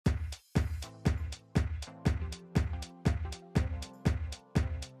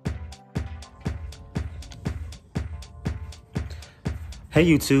Hey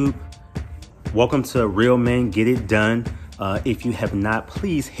YouTube, welcome to Real Men Get It Done. If you have not,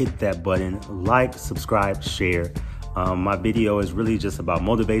 please hit that button, like, subscribe, share. My video is really just about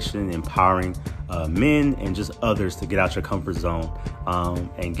motivation and empowering men and just others to get out your comfort zone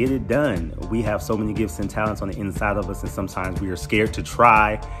and get it done. We have so many gifts and talents on the inside of us, and sometimes we are scared to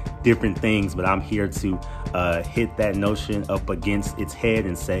try different things, but I'm here to hit that notion up against its head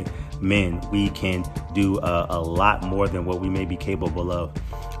and say, men, we can do a lot more than what we may be capable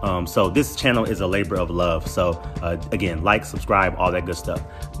of. So this channel is a labor of love. So again, like, subscribe, all that good stuff.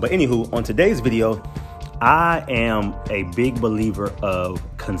 But anywho, on today's video, I am a big believer of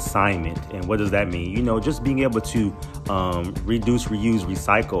consignment. And what does that mean? You know, just being able to reduce, reuse,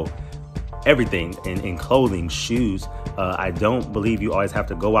 recycle everything in clothing, shoes. I don't believe you always have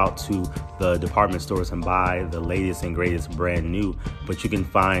to go out to the department stores and buy the latest and greatest brand new, but you can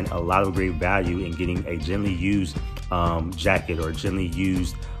find a lot of great value in getting a gently used jacket or gently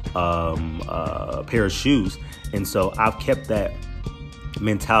used pair of shoes. And so I've kept that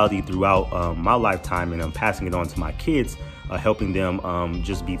mentality throughout my lifetime, and I'm passing it on to my kids, helping them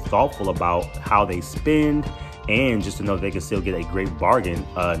just be thoughtful about how they spend, and just to know they can still get a great bargain,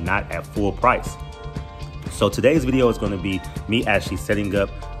 not at full price. So today's video is going to be me actually setting up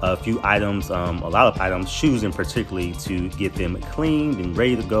a few items, a lot of items, shoes in particularly, to get them cleaned and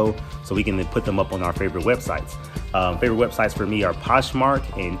ready to go so we can then put them up on our favorite websites. Favorite websites for me are Poshmark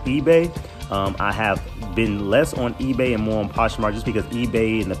and eBay. I have been less on eBay and more on Poshmark just because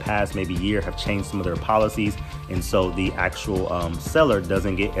eBay in the past maybe year have changed some of their policies, and so the actual seller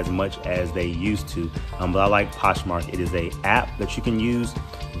doesn't get as much as they used to. But I like Poshmark. It is an app that you can use,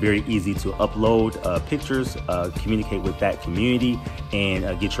 very easy to upload pictures, communicate with that community,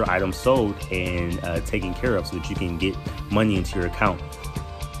 and get your items sold and taken care of so that you can get money into your account.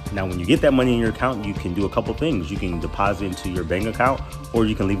 Now, when you get that money in your account, you can do a couple things. You can deposit into your bank account, or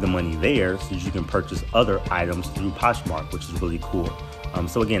you can leave the money there so that you can purchase other items through Poshmark, which is really cool.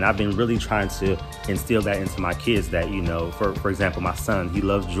 So again, I've been really trying to instill that into my kids that, you know, for example, my son, he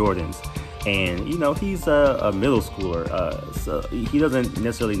loves Jordans. And, you know, he's a middle schooler, so he doesn't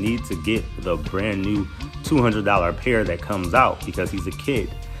necessarily need to get the brand new $200 pair that comes out because he's a kid.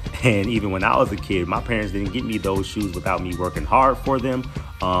 And even when I was a kid, my parents didn't get me those shoes without me working hard for them,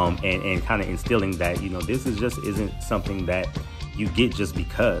 and kind of instilling that, you know, this is just isn't something that you get just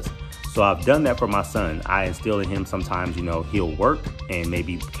because. So I've done that for my son. I instill in him sometimes, you know, he'll work and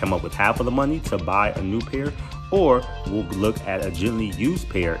maybe come up with half of the money to buy a new pair, or we'll look at a gently used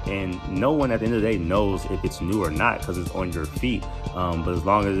pair, and no one at the end of the day knows if it's new or not because it's on your feet. But as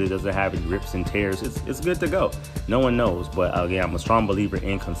long as it doesn't have any rips and tears, it's good to go. No one knows. But again, I'm a strong believer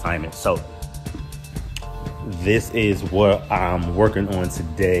in consignment. So this is what I'm working on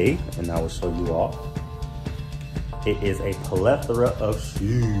today, and I will show you all. It is a plethora of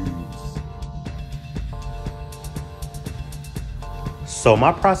shoes. So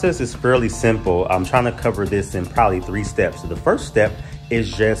my process is fairly simple. I'm trying to cover this in probably 3 steps. So the first step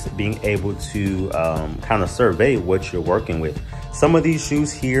is just being able to kind of survey what you're working with. Some of these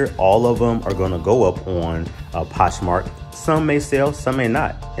shoes here, all of them are going to go up on Poshmark. Some may sell, some may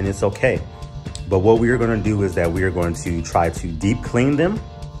not, and it's okay. But what we are going to do is that we are going to try to deep clean them.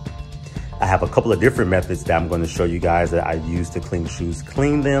 I have a couple of different methods that I'm going to show you guys that I use to clean shoes,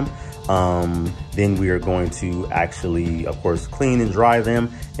 clean them. Then we are going to actually, of course, clean and dry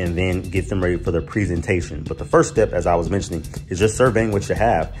them and then get them ready for the presentation. But the first step, as I was mentioning, is just surveying what you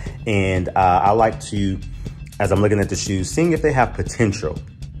have. And I like to, as I'm looking at the shoes, seeing if they have potential.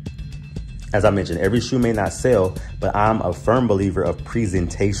 As I mentioned, every shoe may not sell, but I'm a firm believer of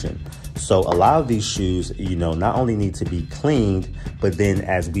presentation. So a lot of these shoes, you know, not only need to be cleaned, but then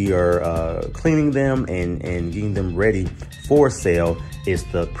as we are cleaning them and getting them ready for sale, it's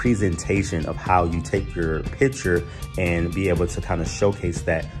the presentation of how you take your picture and be able to kind of showcase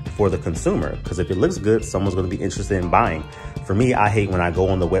that for the consumer. Because if it looks good, someone's going to be interested in buying. For me, I hate when I go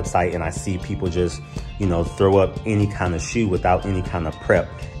on the website and I see people just, you know, throw up any kind of shoe without any kind of prep.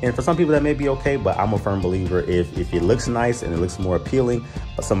 And for some people that may be okay, but I'm a firm believer if it looks nice and it looks more appealing,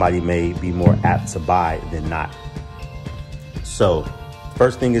 somebody may be more apt to buy than not. So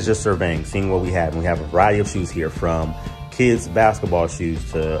first thing is just surveying, seeing what we have. And we have a variety of shoes here, from kids basketball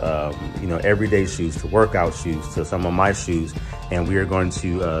shoes to you know, everyday shoes, to workout shoes, to some of my shoes. And we are going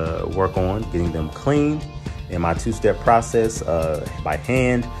to work on getting them cleaned in my 2-step process, by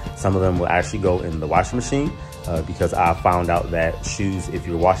hand. Some of them will actually go in the washing machine because I found out that shoes, if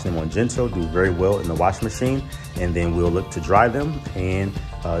you're washing them on gentle, do very well in the washing machine. And then we'll look to dry them and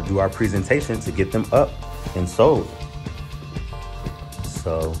do our presentation to get them up and sold.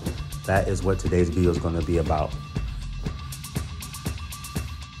 So that is what today's video is going to be about.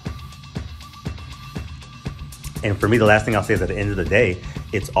 And for me, the last thing I'll say is at the end of the day,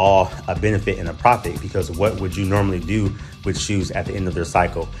 it's all a benefit and a profit, because what would you normally do with shoes at the end of their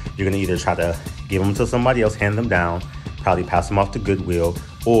cycle? You're gonna either try to give them to somebody else, hand them down, probably pass them off to Goodwill,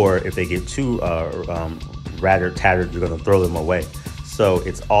 or if they get too rather tattered, you're gonna throw them away. So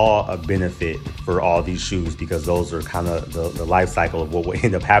it's all a benefit for all these shoes, because those are kind of the life cycle of what will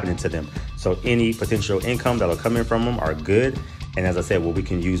end up happening to them. So any potential income that'll come in from them are good. And as I said, what we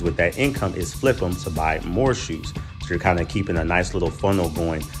can use with that income is flip them to buy more shoes. So you're kind of keeping a nice little funnel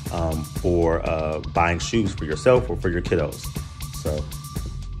going for buying shoes for yourself or for your kiddos. So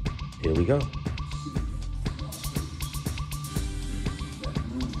here we go.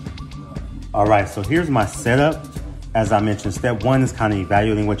 All right, so here's my setup. As I mentioned, step one is kind of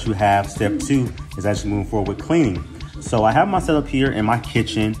evaluating what you have. Step two is actually moving forward with cleaning. So I have my setup here in my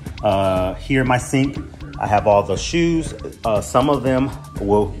kitchen, here in my sink. I have all the shoes. Some of them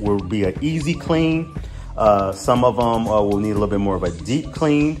will be an easy clean. Some of them will need a little bit more of a deep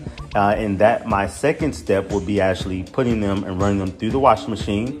clean. And that my second step will be actually putting them and running them through the washing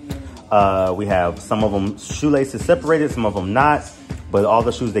machine. We have some of them shoelaces separated, some of them not. But all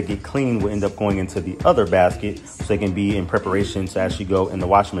the shoes that get clean will end up going into the other basket, so they can be in preparation to actually go in the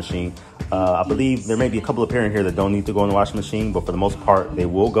washing machine. I believe there may be a couple of pair in here that don't need to go in the washing machine, but for the most part, they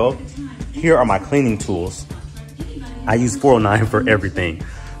will go. Here are my cleaning tools. I use 409 for everything.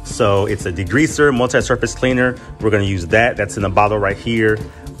 So it's a degreaser, multi-surface cleaner. We're gonna use that. That's in the bottle right here.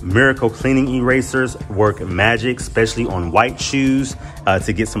 Miracle cleaning erasers work magic, especially on white shoes,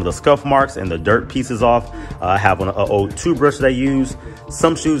 to get some of the scuff marks and the dirt pieces off. I have an old toothbrush that I use.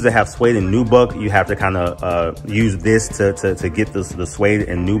 Some shoes that have suede and nubuck, you have to kind of use this to get the suede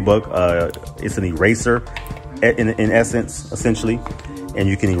and nubuck. It's an eraser in essence, essentially. And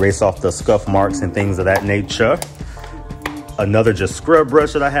you can erase off the scuff marks and things of that nature. Another just scrub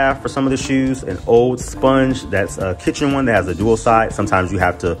brush that I have for some of the shoes, an old sponge that's a kitchen one that has a dual side. Sometimes you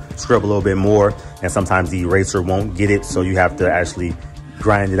have to scrub a little bit more, and sometimes the eraser won't get it, so you have to actually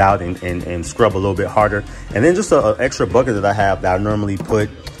grind it out and scrub a little bit harder. And then just an extra bucket that I have that I normally put,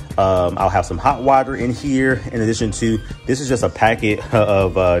 I'll have some hot water in here. In addition to, this is just a packet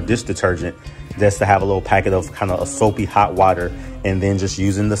of dish detergent, just to have a little packet of kind of a soapy hot water, and then just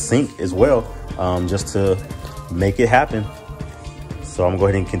using the sink as well, just to make it happen. So I'm gonna go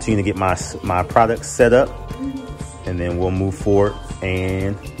ahead and continue to get my products set up, and then we'll move forward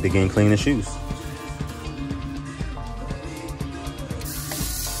and begin cleaning the shoes.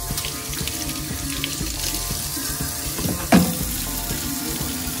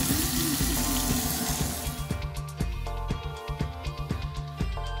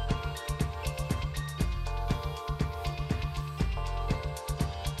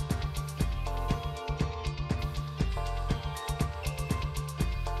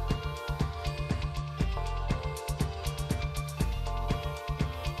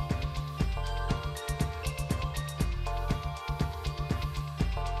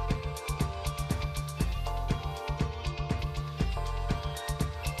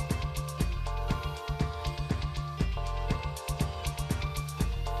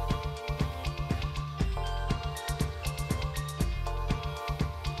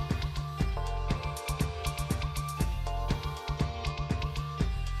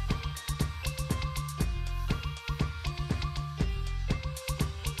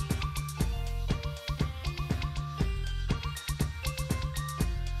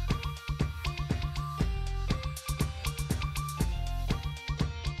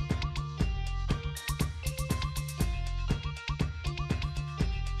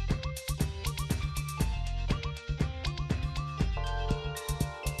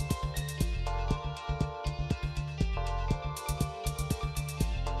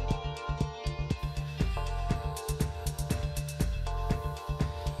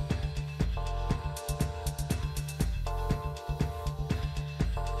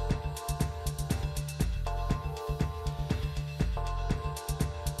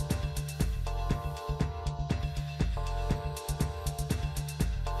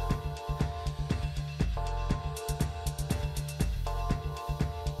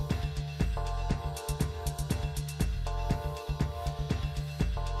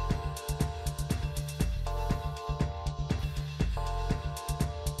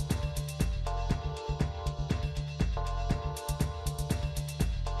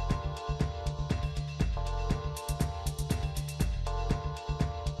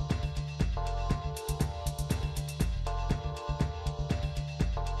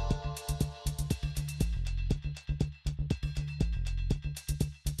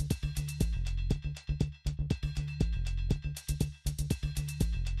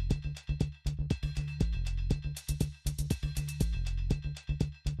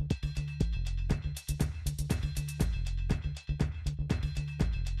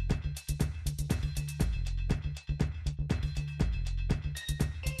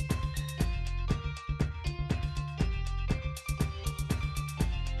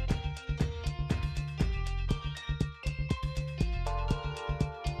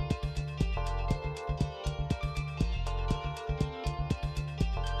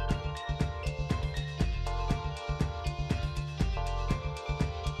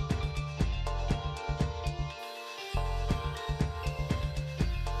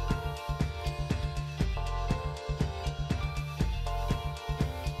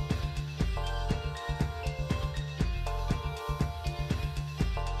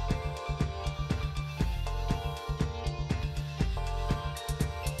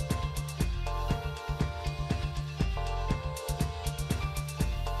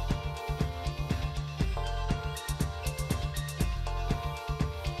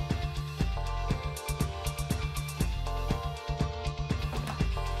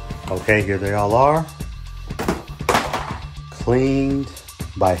 Okay, here they all are, cleaned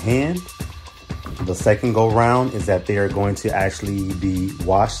by hand. The second go round is that they are going to actually be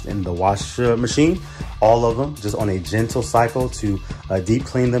washed in the wash machine. All of them, just on a gentle cycle to deep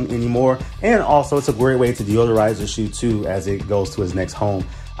clean them anymore. And also it's a great way to deodorize the shoe too as it goes to its next home.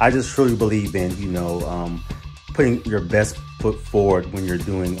 I just truly believe in, putting your best foot forward when you're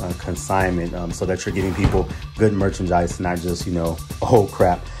doing consignment so that you're getting people good merchandise, not just, old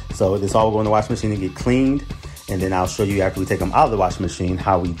crap. So this all will go in the washing machine and get cleaned. And then I'll show you after we take them out of the washing machine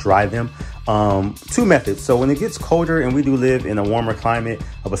how we dry them. Two methods. So when it gets colder, and we do live in a warmer climate,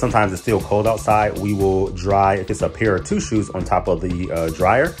 but sometimes it's still cold outside, we will dry, if it's a pair of 2 shoes, on top of the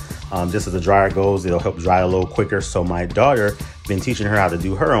dryer. Just as the dryer goes, it'll help dry a little quicker. So my daughter, been teaching her how to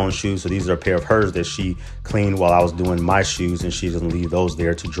do her own shoes. So these are a pair of hers that she cleaned while I was doing my shoes, and she doesn't leave those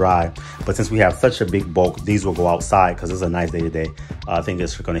there to dry. But since we have such a big bulk, these will go outside because it's a nice day today. I think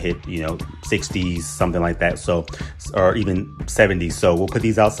it's going to hit, 60s, something like that. So, or even 70s. So we'll put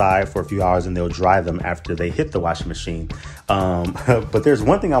these outside for a few hours and they'll dry them after they hit the washing machine. But there's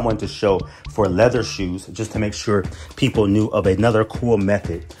one thing I wanted to show for leather shoes, just to make sure people knew of another cool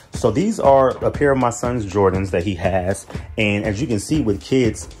method. So these are a pair of my son's Jordans that he has. And as you can see with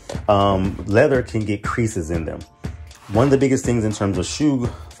kids, leather can get creases in them. One of the biggest things in terms of shoe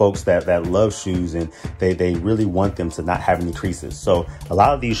folks that love shoes, and they really want them to not have any creases. So a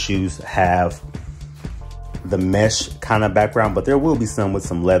lot of these shoes have the mesh kind of background, but there will be some with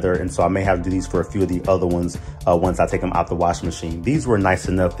some leather. And so I may have to do these for a few of the other ones once I take them out the washing machine. These were nice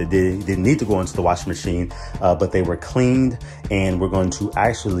enough that they didn't need to go into the washing machine, but they were cleaned. And we're going to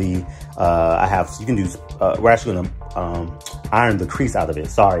actually, we're actually going to iron the crease out of it.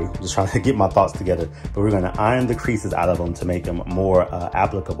 Sorry, just trying to get my thoughts together. But we're going to iron the creases out of them to make them more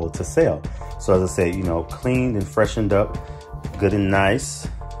applicable to sale. So as I say, cleaned and freshened up, good and nice,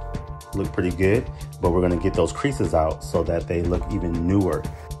 look pretty good. But we're going to get those creases out so that they look even newer.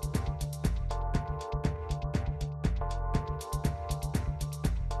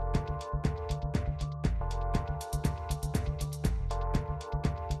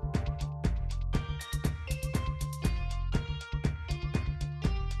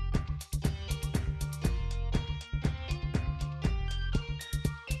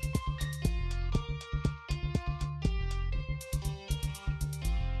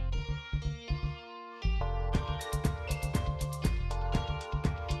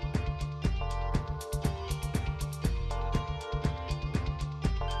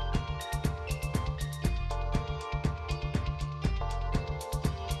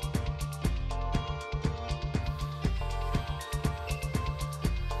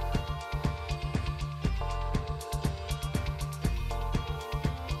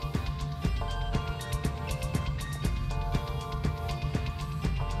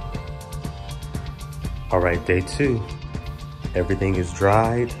 All right, day 2, everything is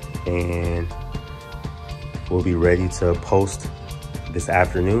dried and we'll be ready to post this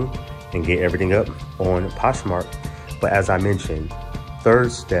afternoon and get everything up on Poshmark. But as I mentioned,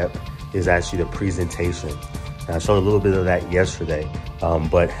 third step is actually the presentation. And I showed a little bit of that yesterday,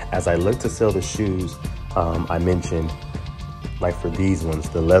 but as I look to sell the shoes, I mentioned, like for these ones,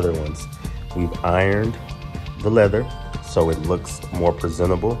 the leather ones, we've ironed the leather so it looks more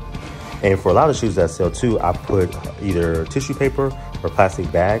presentable. And for a lot of shoes that I sell too, I put either tissue paper or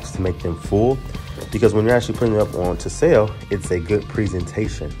plastic bags to make them full, because when you're actually putting it up on to sale, it's a good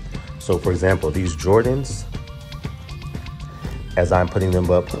presentation. So for example, these Jordans, as I'm putting them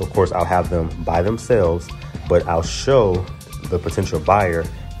up, of course, I'll have them by themselves, but I'll show the potential buyer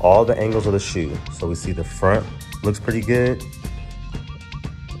all the angles of the shoe. So we see the front looks pretty good.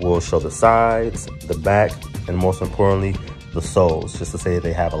 We'll show the sides, the back, and most importantly, the soles, just to say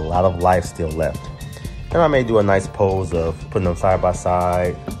they have a lot of life still left. And I may do a nice pose of putting them side by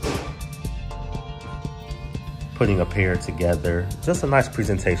side, putting a pair together, just a nice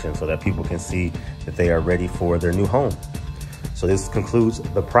presentation so that people can see that they are ready for their new home. So this concludes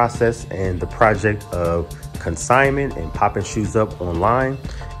the process and the project of consignment and popping shoes up online.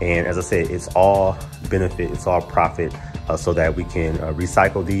 And as I said, it's all benefit, it's all profit, so that we can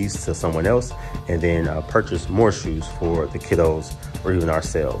recycle these to someone else and then purchase more shoes for the kiddos or even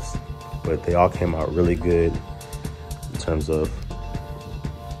ourselves. But they all came out really good in terms of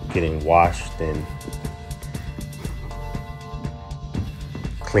getting washed and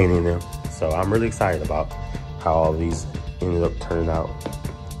cleaning them. So I'm really excited about how all these ended up turning out.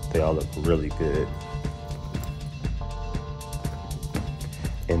 They all look really good.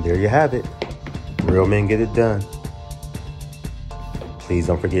 And there you have it. Real men get it done. Please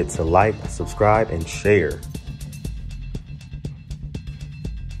don't forget to like, subscribe, and share.